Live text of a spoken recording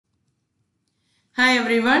Hi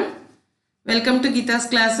everyone, welcome to Geeta's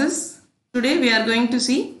classes. Today we are going to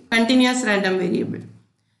see continuous random variable.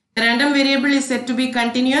 The random variable is said to be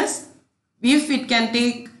continuous if it can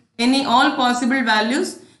take all possible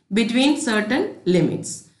values between certain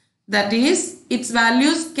limits. That is, its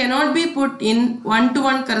values cannot be put in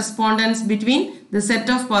one-to-one correspondence between the set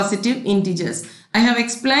of positive integers. I have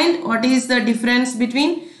explained what is the difference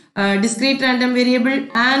between discrete random variable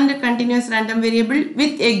and continuous random variable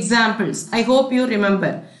with examples. I hope you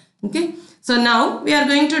remember. Okay. So now we are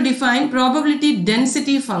going to define probability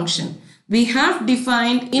density function. We have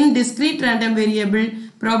defined in discrete random variable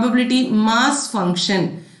probability mass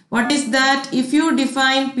function. What is that? If you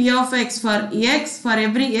define p of x for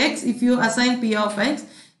every x, if you assign p of x,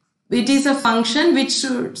 it is a function which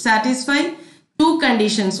should satisfy two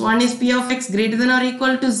conditions. One is p of x greater than or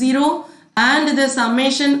equal to 0 and the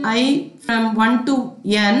summation I from 1 to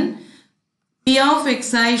n, p of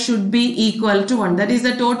xi should be equal to 1. That is,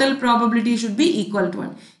 the total probability should be equal to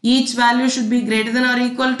 1. Each value should be greater than or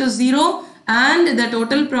equal to 0 and the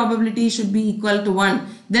total probability should be equal to 1.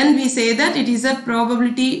 Then we say that it is a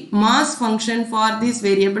probability mass function for this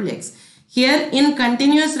variable x. Here in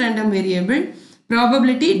continuous random variable,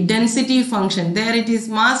 probability density function. There it is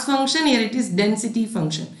mass function, here it is density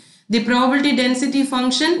function. The probability density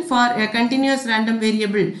function for a continuous random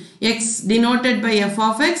variable x denoted by f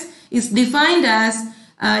of x is defined as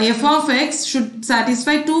f of x should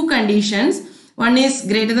satisfy two conditions. One is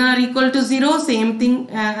greater than or equal to 0, same thing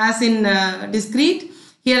as in discrete.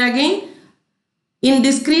 Here again, in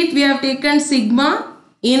discrete we have taken sigma,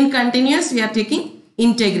 in continuous we are taking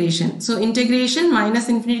integration. So integration minus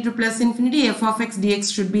infinity to plus infinity, f of x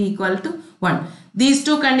dx should be equal to 1. These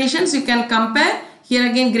two conditions you can compare. Here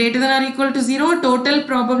again greater than or equal to 0, total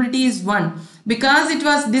probability is 1. Because it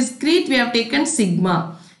was discrete, we have taken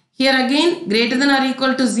sigma. Here again greater than or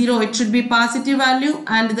equal to 0, it should be positive value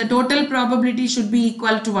and the total probability should be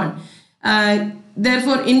equal to 1.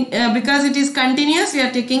 Therefore, because it is continuous, we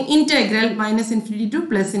are taking integral minus infinity to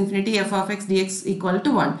plus infinity f of x dx equal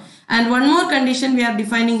to 1. And one more condition we are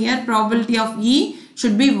defining here, probability of E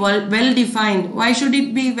should be well defined. Why should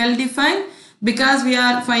it be well defined? Because we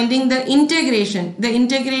are finding the integration. The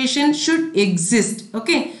integration should exist.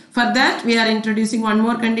 Okay. For that we are introducing one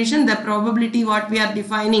more condition, the probability what we are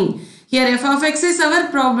defining. Here f of x is our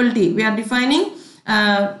probability. We are defining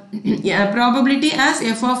probability as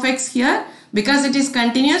f of x here. Because it is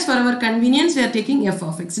continuous, for our convenience we are taking f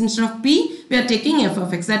of x. Instead of p we are taking f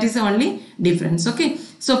of x. That is the only difference. Okay.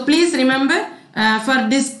 So please remember for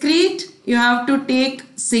discrete you have to take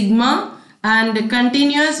sigma and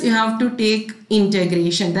continuous you have to take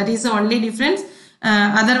integration. That is the only difference.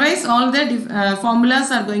 Otherwise all the formulas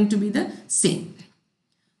are going to be the same.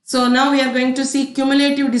 So now we are going to see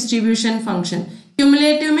cumulative distribution function.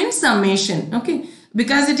 Cumulative means summation. Okay.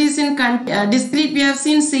 Because it is in discrete we have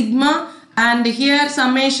seen sigma and here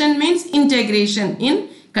summation means integration in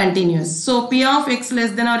continuous. So p of x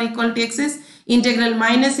less than or equal to x is integral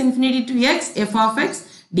minus infinity to x f of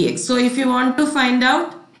x dx. So if you want to find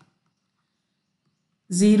out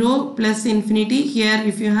 0 plus infinity, here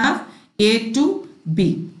if you have a to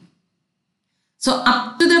b. So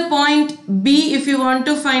up to the point b, if you want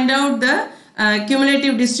to find out the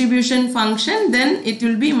cumulative distribution function, then it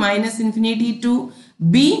will be minus infinity to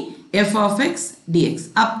b f of x dx.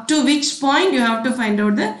 Up to which point you have to find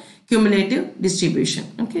out the cumulative distribution.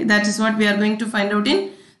 Okay, that is what we are going to find out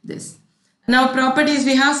in this. Now properties,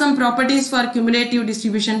 we have some properties for cumulative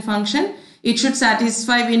distribution function. It should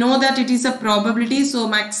satisfy, we know that it is a probability, so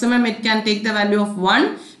maximum it can take the value of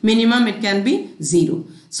 1, minimum it can be 0.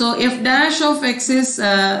 So f dash of x is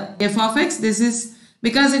f of x, this is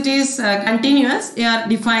because it is continuous, we are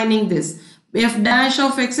defining this. F dash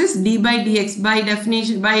of x is d by dx. By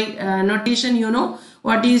definition, by notation, you know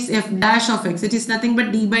what is f dash of x. It is nothing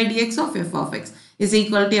but d by dx of f of x is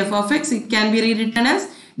equal to f of x. It can be rewritten as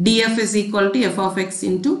df is equal to f of x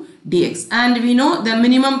into dx. And we know the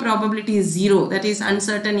minimum probability is 0. That is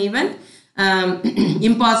uncertain event,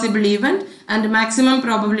 impossible event, and maximum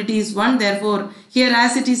probability is 1. Therefore, here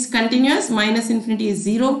as it is continuous, minus infinity is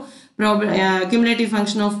 0. Cumulative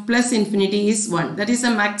function of plus infinity is 1. That is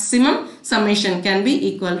a maximum summation can be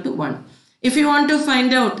equal to 1. If you want to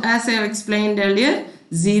find out, as I have explained earlier,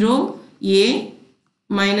 0, a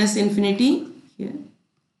minus infinity, here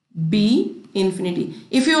b infinity.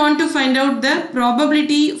 If you want to find out the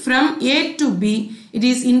probability from a to b, it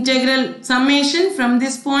is integral summation from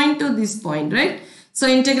this point to this point, right? So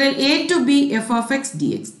integral a to b f of x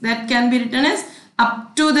dx. That can be written as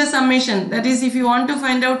up to the summation. That is, if you want to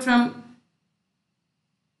find out from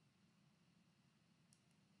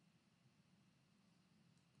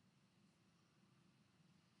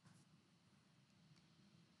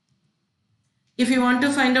If you want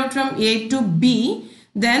to find out from A to B,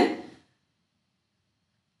 then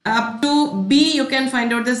up to B you can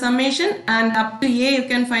find out the summation, and up to A you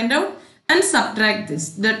can find out and subtract this.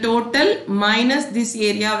 The total minus this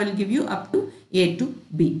area will give you up to A to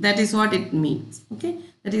B. That is what it means. Okay,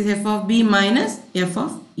 that is f of B minus f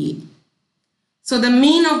of A. So the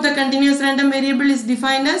mean of the continuous random variable is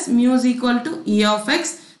defined as mu is equal to E of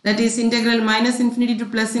x, that is integral minus infinity to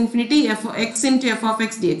plus infinity f of x into f of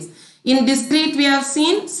x dx. In discrete we have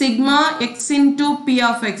seen sigma x into p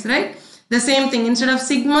of x, right? The same thing, instead of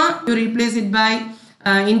sigma you replace it by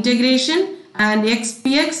integration, and x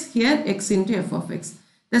px, here x into f of x.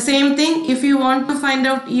 The same thing if you want to find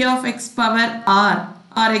out E of x power r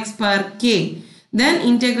or x power k, then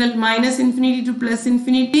integral minus infinity to plus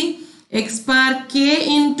infinity x power k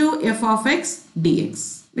into f of x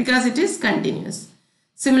dx, because it is continuous.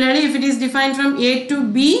 Similarly, if it is defined from A to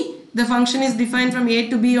B, the function is defined from A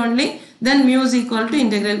to B only, then mu is equal to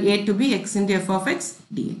integral A to B x into f of x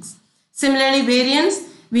dx. Similarly, variance,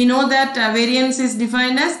 we know that variance is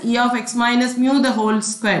defined as E of x minus mu the whole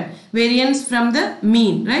square. Variance from the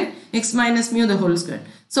mean, right? X minus mu the whole square.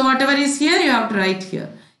 So whatever is here, you have to write here.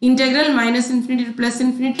 Integral minus infinity to plus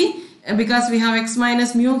infinity, because we have x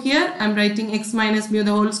minus mu here, I am writing x minus mu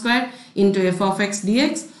the whole square into f of x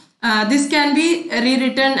dx. This can be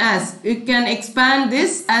rewritten as, you can expand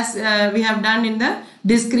this as we have done in the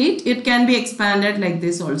discrete. It can be expanded like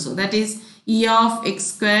this also, that is E of x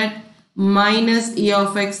squared minus E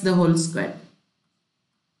of x the whole square.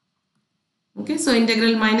 Okay, so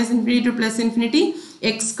integral minus infinity to plus infinity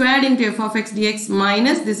x squared into f of x dx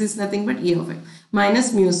minus, this is nothing but E of x,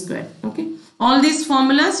 minus mu squared. Okay, all these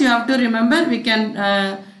formulas you have to remember. We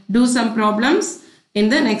can do some problems in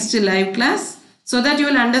the next live class, so that you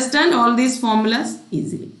will understand all these formulas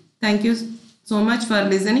easily. Thank you so much for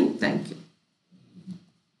listening. Thank you.